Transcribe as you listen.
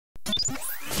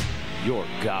your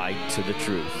guide to the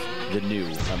truth,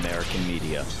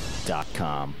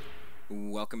 thenewamericanmedia.com.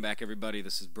 Welcome back, everybody.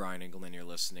 This is Brian Engelman. You're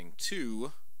listening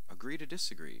to Agree to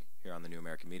Disagree here on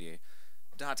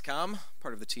thenewamericanmedia.com,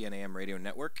 part of the TNAM radio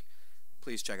network.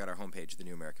 Please check out our homepage,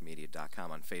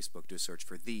 thenewamericanmedia.com. On Facebook, do a search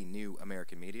for The New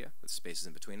American Media with spaces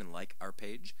in between, and like our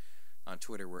page. On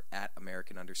Twitter, we're at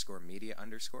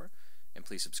American_media_. And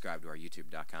please subscribe to our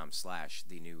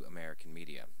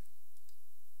youtube.com/thenewamericanmedia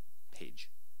page.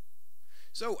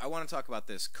 So, I want to talk about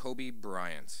this Kobe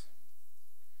Bryant.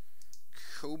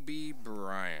 Kobe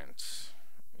Bryant.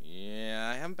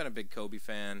 Yeah, I haven't been a big Kobe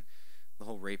fan. The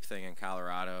whole rape thing in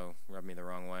Colorado rubbed me the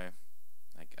wrong way.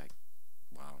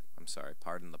 Wow, I'm sorry.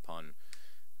 Pardon the pun.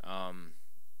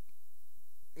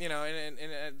 You know, and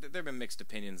there have been mixed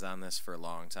opinions on this for a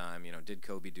long time. You know, did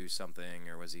Kobe do something,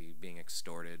 or was he being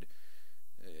extorted?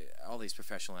 All these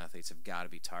professional athletes have got to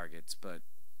be targets, but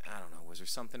I don't know. Was there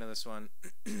something to this one?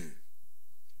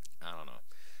 I don't know.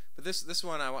 But this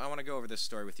one, I want to go over this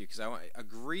story with you because I want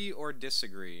agree or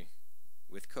disagree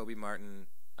with Kobe Bryant's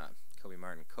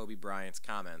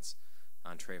comments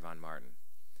on Trayvon Martin.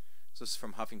 So this is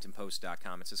from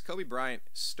HuffingtonPost.com. It says, Kobe Bryant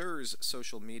stirs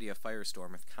social media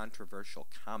firestorm with controversial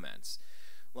comments.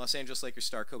 Los Angeles Lakers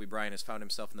star Kobe Bryant has found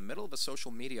himself in the middle of a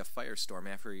social media firestorm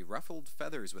after he ruffled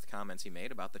feathers with comments he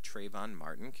made about the Trayvon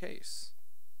Martin case.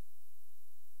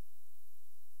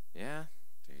 Yeah,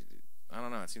 I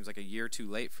don't know. It seems like a year too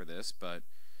late for this, but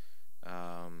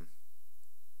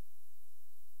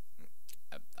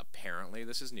apparently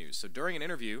this is news. So during an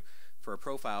interview for a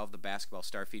profile of the basketball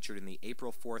star featured in the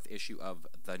April 4th issue of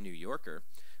The New Yorker,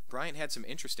 Bryant had some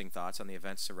interesting thoughts on the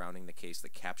events surrounding the case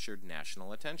that captured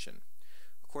national attention.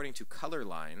 According to Color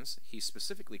Lines, he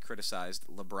specifically criticized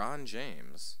LeBron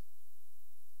James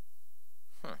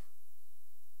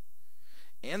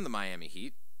and the Miami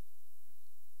Heat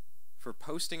for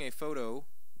posting a photo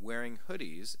wearing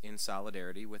hoodies in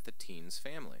solidarity with the teen's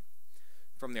family.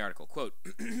 From the article, quote,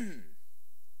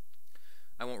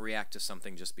 I won't react to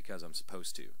something just because I'm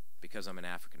supposed to, because I'm an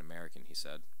African American, he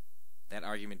said. That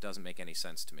argument doesn't make any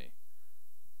sense to me.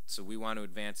 So we want to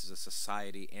advance as a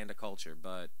society and a culture,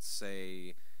 but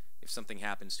say if something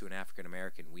happens to an African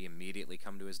American, we immediately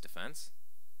come to his defense?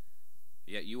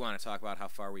 Yet you want to talk about how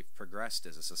far we've progressed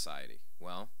as a society.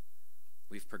 Well,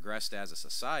 we've progressed as a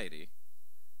society,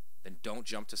 then don't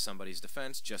jump to somebody's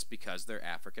defense just because they're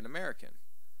African American.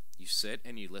 You sit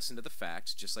and you listen to the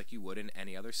facts just like you would in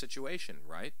any other situation,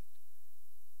 right?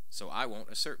 So I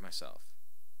won't assert myself.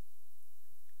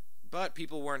 But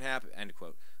people weren't happy, end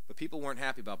quote. But people weren't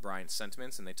happy about Bryant's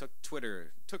sentiments, and they took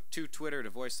to Twitter to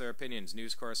voice their opinions.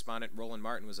 News correspondent Roland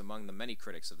Martin was among the many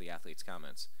critics of the athlete's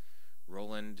comments.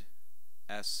 Roland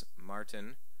S.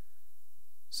 Martin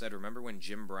said, remember when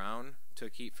Jim Brown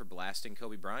took heat for blasting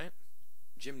Kobe Bryant?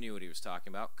 Jim knew what he was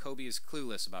talking about. Kobe is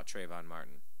clueless about Trayvon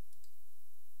Martin.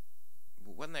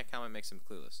 What in that comment makes him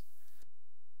clueless?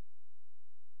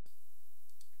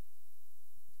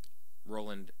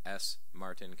 Roland S.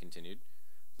 Martin continued,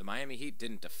 the Miami Heat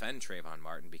didn't defend Trayvon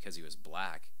Martin because he was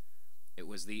black. It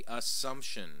was the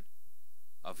assumption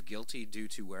of guilty due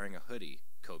to wearing a hoodie,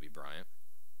 Kobe Bryant.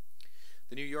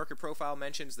 The New Yorker profile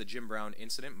mentions the Jim Brown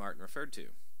incident Martin referred to.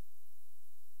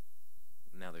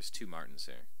 Now there's two Martins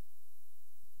here.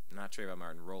 Not Trayvon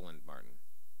Martin, Roland Martin.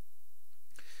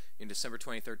 In December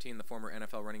 2013, the former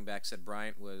NFL running back said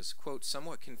Bryant was, quote,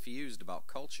 somewhat confused about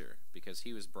culture because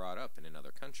he was brought up in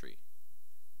another country,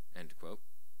 end quote.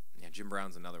 Yeah, Jim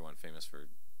Brown's another one famous for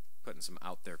putting some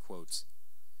out there quotes.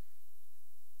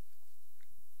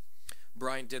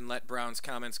 Bryant didn't let Brown's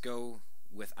comments go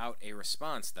without a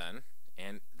response then,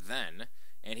 and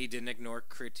he didn't ignore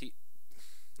critique.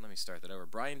 Let me start that over.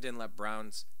 Bryant didn't let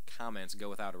Brown's comments go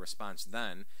without a response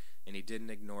then, and he didn't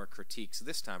ignore critiques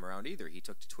this time around either. He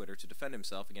took to Twitter to defend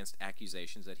himself against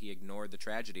accusations that he ignored the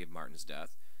tragedy of Martin's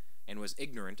death and was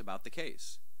ignorant about the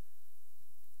case.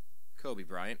 Kobe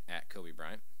Bryant, at Kobe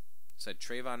Bryant, said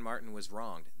Trayvon Martin was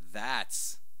wronged.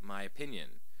 That's my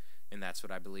opinion, and that's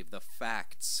what I believe the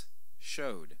facts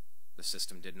showed. The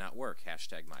system did not work.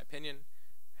 Hashtag my opinion.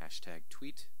 Hashtag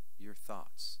tweet your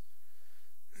thoughts.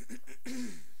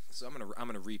 So I'm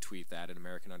gonna retweet that at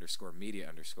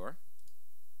American_media_.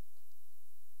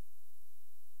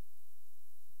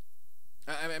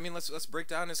 I mean, let's break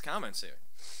down his comments here.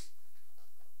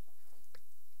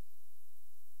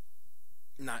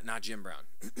 Not Jim Brown,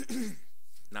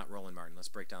 not Roland Martin. Let's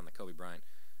break down the Kobe Bryant.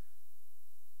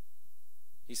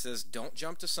 He says, don't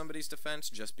jump to somebody's defense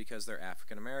just because they're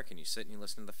African American. You sit and you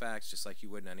listen to the facts just like you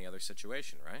would in any other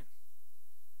situation, right?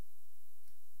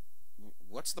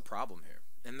 What's the problem here?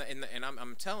 And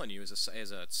I'm telling you, as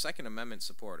a Second Amendment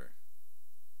supporter,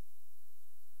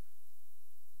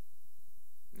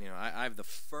 I have the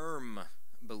firm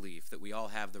belief that we all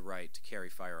have the right to carry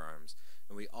firearms,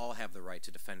 and we all have the right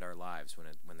to defend our lives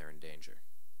when they're in danger.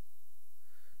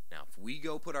 Now, if we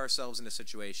go put ourselves into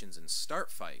situations and start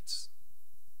fights,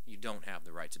 you don't have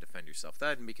the right to defend yourself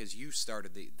then because you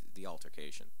started the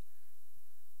altercation.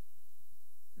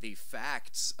 The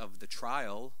facts of the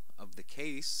trial, of the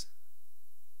case,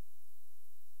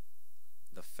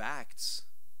 the facts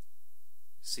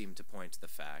seem to point to the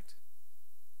fact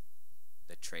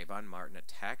that Trayvon Martin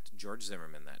attacked George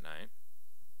Zimmerman that night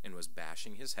and was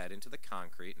bashing his head into the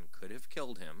concrete and could have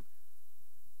killed him.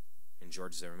 And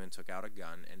George Zimmerman took out a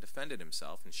gun and defended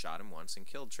himself and shot him once and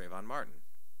killed Trayvon Martin.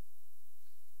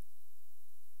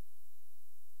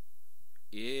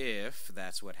 If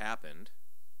that's what happened,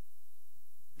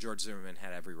 George Zimmerman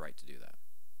had every right to do that.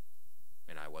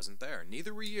 And I wasn't there.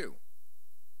 Neither were you.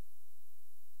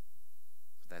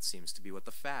 But that seems to be what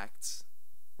the facts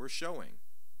were showing,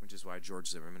 which is why George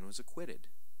Zimmerman was acquitted.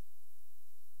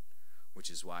 Which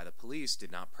is why the police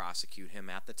did not prosecute him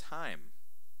at the time.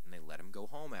 And they let him go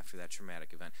home after that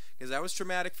traumatic event. Because that was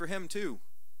traumatic for him, too.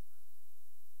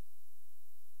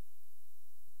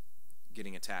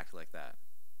 Getting attacked like that.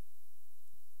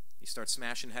 You start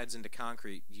smashing heads into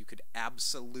concrete, you could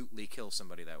absolutely kill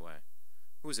somebody that way.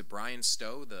 Who was it, Brian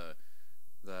Stowe, the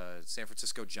San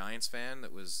Francisco Giants fan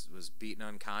that was beaten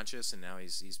unconscious and now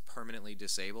he's permanently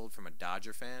disabled from a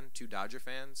Dodger fan, 2 Dodger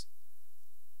fans?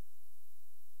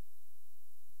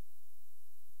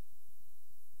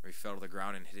 Where he fell to the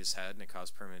ground and hit his head and it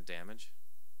caused permanent damage?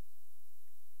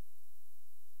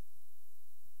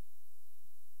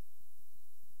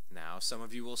 Now, some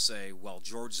of you will say, well,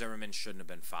 George Zimmerman shouldn't have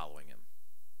been following him.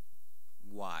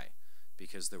 Why?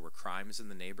 Because there were crimes in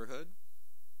the neighborhood?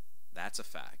 That's a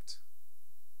fact.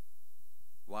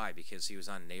 Why? Because he was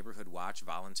on neighborhood watch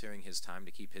volunteering his time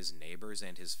to keep his neighbors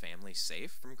and his family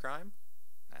safe from crime?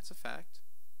 That's a fact.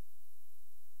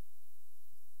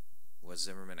 Was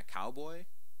Zimmerman a cowboy?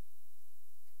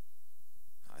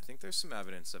 I think there's some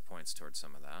evidence that points towards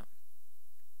some of that.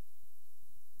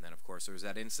 And then, of course, there was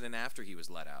that incident after he was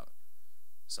let out.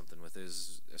 Something with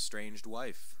his estranged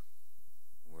wife,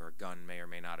 where a gun may or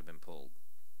may not have been pulled.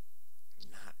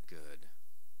 Not good.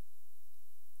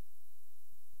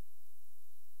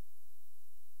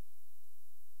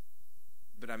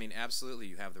 But, I mean, absolutely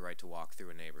you have the right to walk through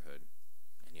a neighborhood,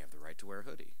 and you have the right to wear a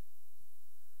hoodie.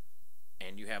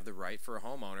 And you have the right for a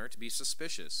homeowner to be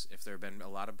suspicious if there have been a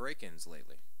lot of break-ins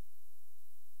lately.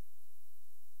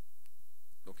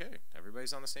 Okay,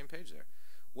 everybody's on the same page there.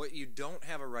 What you don't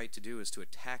have a right to do is to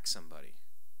attack somebody,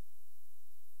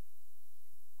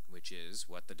 which is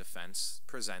what the defense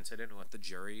presented and what the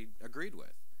jury agreed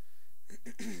with,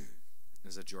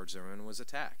 is that George Zimmerman was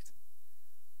attacked.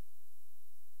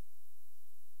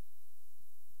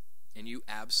 And you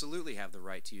absolutely have the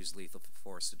right to use lethal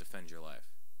force to defend your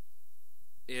life.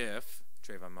 If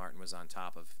Trayvon Martin was on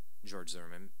top of George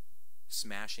Zimmerman,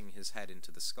 smashing his head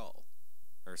into the skull.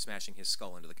 Or smashing his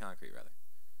skull into the concrete, rather.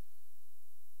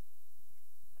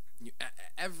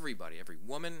 Everybody, every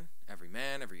woman, every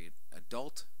man, every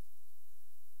adult,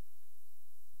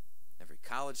 every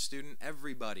college student,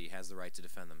 everybody has the right to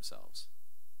defend themselves.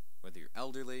 Whether you're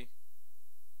elderly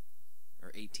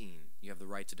or 18, you have the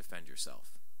right to defend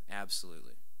yourself.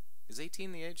 Absolutely. Is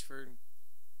 18 the age for...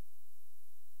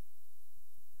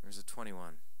 Or is it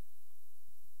 21?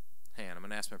 Hang on, I'm going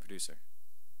to ask my producer.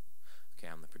 Okay,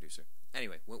 I'm the producer.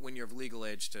 Anyway, when you're of legal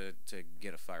age to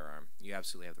get a firearm, you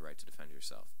absolutely have the right to defend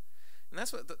yourself. And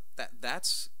that's what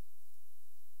that's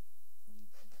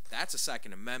a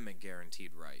Second Amendment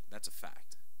guaranteed right. That's a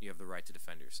fact. You have the right to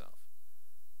defend yourself.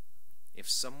 If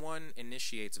someone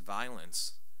initiates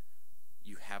violence,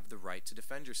 you have the right to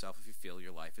defend yourself if you feel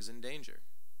your life is in danger.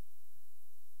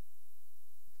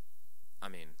 I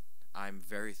mean, I'm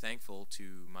very thankful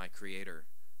to my Creator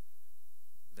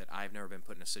that I've never been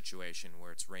put in a situation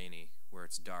where it's rainy, where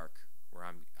it's dark, where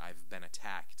I've been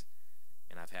attacked,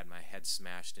 and I've had my head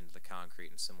smashed into the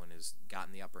concrete, and someone has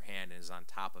gotten the upper hand and is on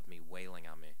top of me, wailing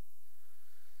on me.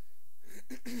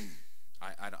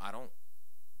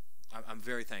 I'm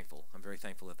very thankful. I'm very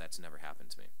thankful that that's never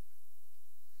happened to me.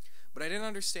 But I didn't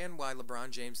understand why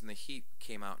LeBron James and the Heat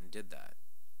came out and did that,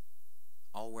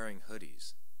 all wearing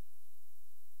hoodies.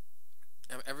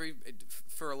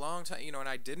 For a long time, and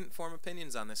I didn't form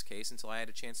opinions on this case until I had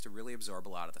a chance to really absorb a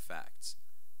lot of the facts.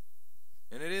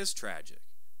 And it is tragic.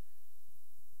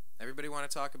 Everybody want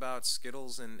to talk about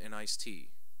Skittles and iced tea.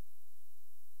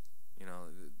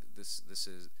 This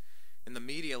is... And the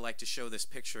media like to show this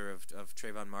picture of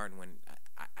Trayvon Martin when,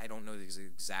 I don't know his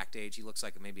exact age, he looks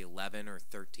like maybe 11 or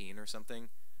 13 or something.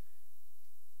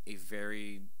 A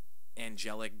very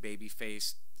angelic,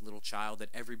 baby-faced little child that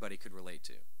everybody could relate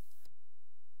to.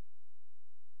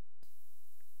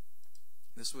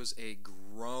 This was a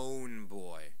grown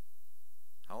boy.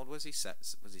 How old was he?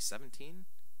 Was he 17?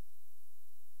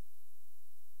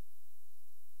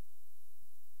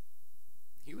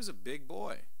 He was a big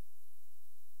boy.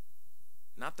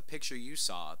 Not the picture you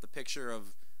saw, the picture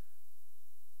of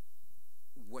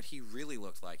what he really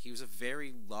looked like. He was a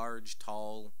very large,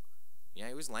 tall, yeah,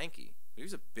 he was lanky. He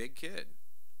was a big kid.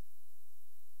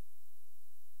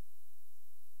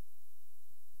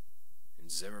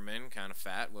 And Zimmerman, kind of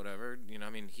fat, whatever. You know, I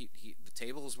mean, the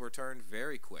tables were turned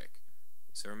very quick.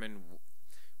 Zimmerman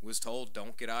was told,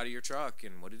 don't get out of your truck.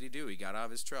 And what did he do? He got out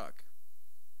of his truck.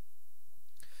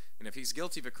 And if he's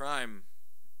guilty of a crime,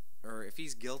 or if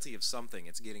he's guilty of something,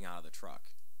 it's getting out of the truck.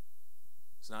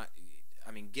 It's not, I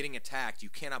mean, getting attacked, you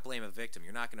cannot blame a victim.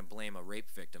 You're not going to blame a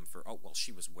rape victim for, oh, well,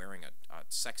 she was wearing a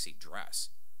sexy dress.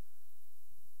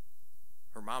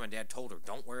 Her mom and dad told her,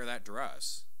 don't wear that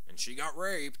dress. And she got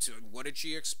raped. What did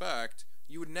she expect?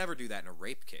 You would never do that in a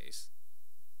rape case.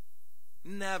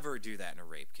 Never do that in a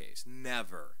rape case.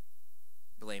 Never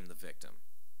blame the victim.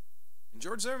 And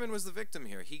George Zimmerman was the victim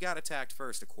here. He got attacked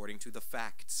first, according to the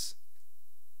facts.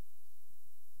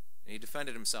 And he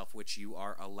defended himself, which you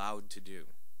are allowed to do.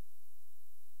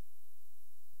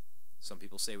 Some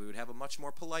people say we would have a much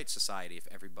more polite society if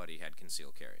everybody had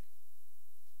concealed carry.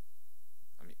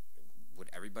 I mean, would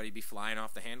everybody be flying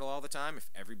off the handle all the time if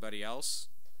everybody else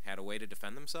had a way to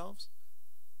defend themselves?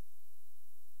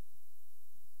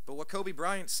 But what Kobe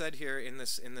Bryant said here in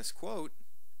this quote,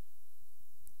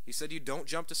 he said you don't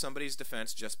jump to somebody's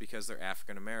defense just because they're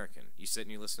African American. You sit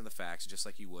and you listen to the facts just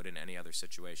like you would in any other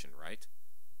situation, right?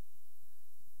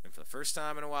 And for the first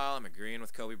time in a while, I'm agreeing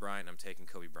with Kobe Bryant, and I'm taking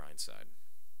Kobe Bryant's side.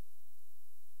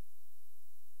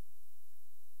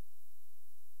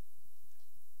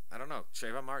 I don't know.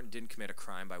 Trayvon Martin didn't commit a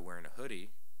crime by wearing a hoodie.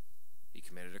 He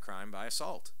committed a crime by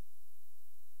assault.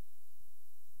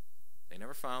 They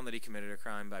never found that he committed a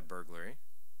crime by burglary.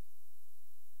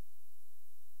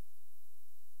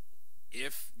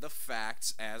 If the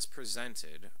facts as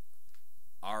presented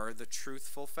are the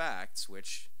truthful facts,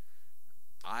 which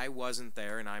I wasn't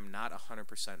there and I'm not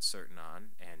 100% certain on,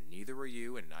 and neither were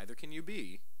you, and neither can you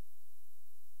be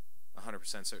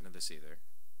 100% certain of this either.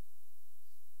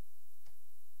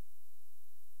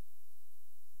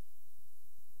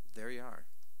 There you are.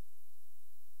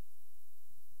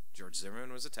 George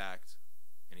Zimmerman was attacked,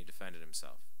 and he defended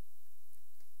himself.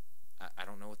 I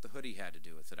don't know what the hoodie had to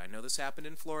do with it. I know this happened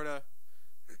in Florida.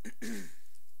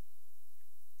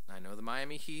 I know the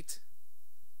Miami Heat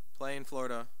play in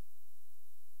Florida.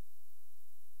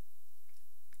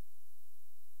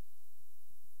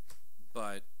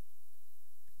 But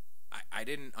I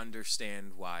didn't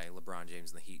understand why LeBron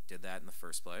James and the Heat did that in the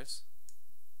first place.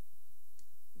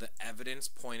 The evidence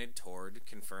pointed toward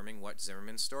confirming what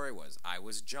Zimmerman's story was. I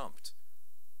was jumped.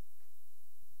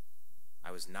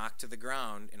 I was knocked to the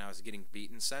ground, and I was getting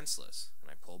beaten senseless. And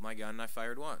I pulled my gun and I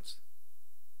fired once.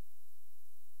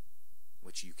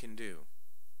 Which you can do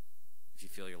if you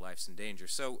feel your life's in danger.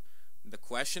 So the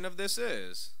question of this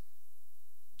is,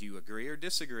 do you agree or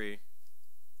disagree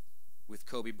with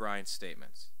Kobe Bryant's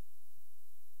statements?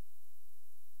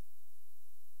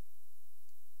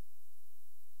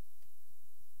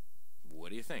 What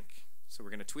do you think? So we're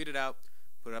going to tweet it out,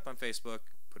 put it up on Facebook,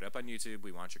 put it up on YouTube.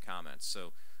 We want your comments.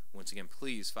 So once again,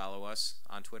 please follow us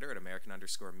on Twitter at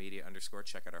American_media_.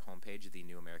 Check out our homepage,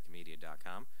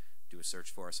 thenewamericanmedia.com. Do a search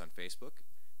for us on Facebook,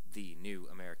 The New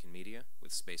American Media,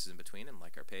 with spaces in between, and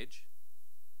like our page.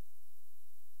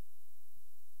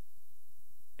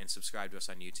 And subscribe to us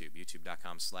on YouTube,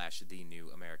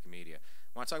 youtube.com/thenewamericanmedia. I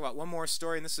want to talk about one more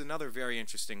story, and this is another very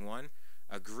interesting one.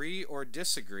 Agree or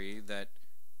disagree that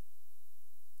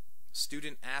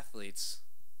student athletes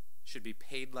should be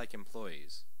paid like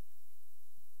employees?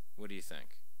 What do you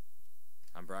think?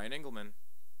 I'm Brian Engelman,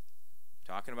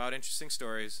 talking about interesting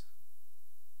stories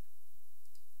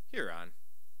here on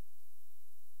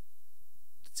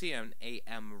the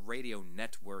TNAM Radio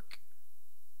Network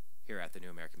here at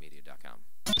thenewamericanmedia.com.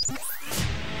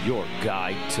 Your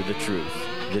guide to the truth,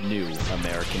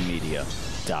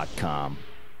 thenewamericanmedia.com.